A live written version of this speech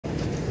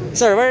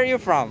Sir, where are you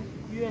from?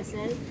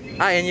 USA.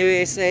 Ah, in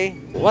USA.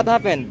 What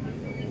happened?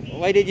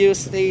 Why did you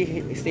stay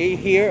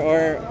here,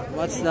 or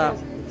what's the...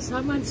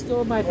 Someone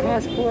stole my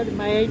passport and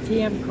my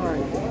ATM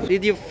card.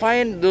 Did you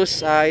find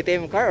those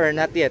ATM card or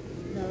not yet?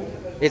 No.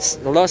 It's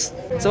lost.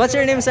 So what's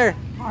your name, sir?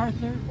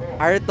 Arthur.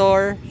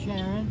 Arthur.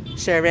 Sharon.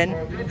 Sharon.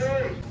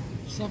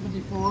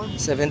 74.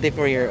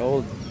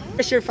 74-year-old.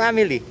 Where's your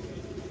family?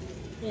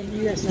 In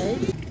USA.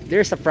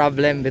 There's a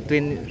problem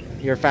between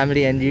your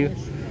family and you.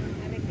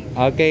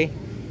 Yes. Okay.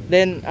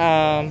 Then,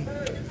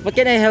 what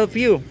can I help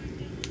you?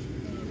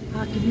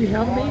 Can you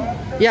help me?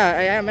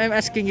 Yeah, I'm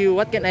asking you,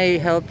 what can I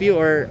help you,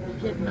 or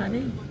Get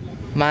money?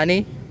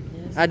 money?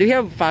 Yes. Do you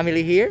have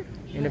family here?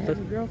 I have a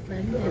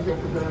girlfriend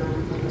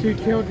and 2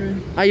 children.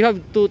 You have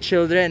 2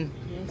 children.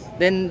 Yes.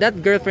 Then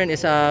that girlfriend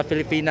is a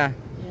Filipina.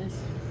 Yes.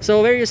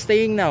 So where are you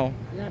staying now?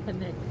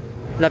 Lapanek.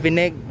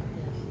 Lapineg.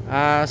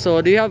 Yes.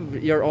 So do you have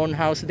your own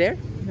house there?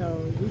 No,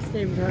 we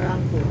stay with her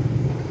uncle.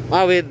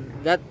 With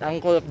that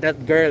uncle of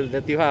that girl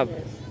that you have.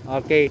 Yes.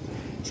 Okay.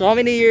 So how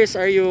many years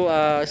are you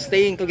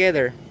staying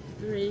together?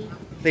 3.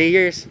 3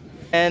 years.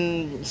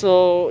 And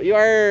so you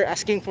are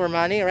asking for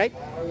money, right?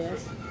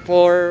 Yes.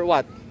 For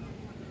what?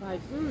 Buy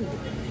food.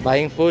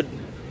 Buying food.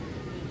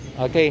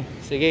 Okay,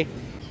 sige.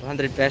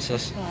 200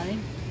 pesos.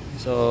 Fine.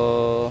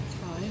 So,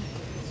 Fine.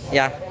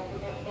 yeah.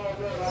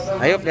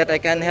 I hope that I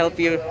can help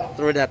you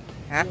through that.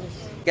 Huh?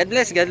 Yes. God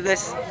bless, God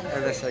bless.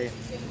 God bless you.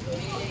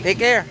 Take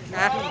care.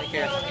 Huh? Take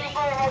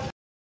care.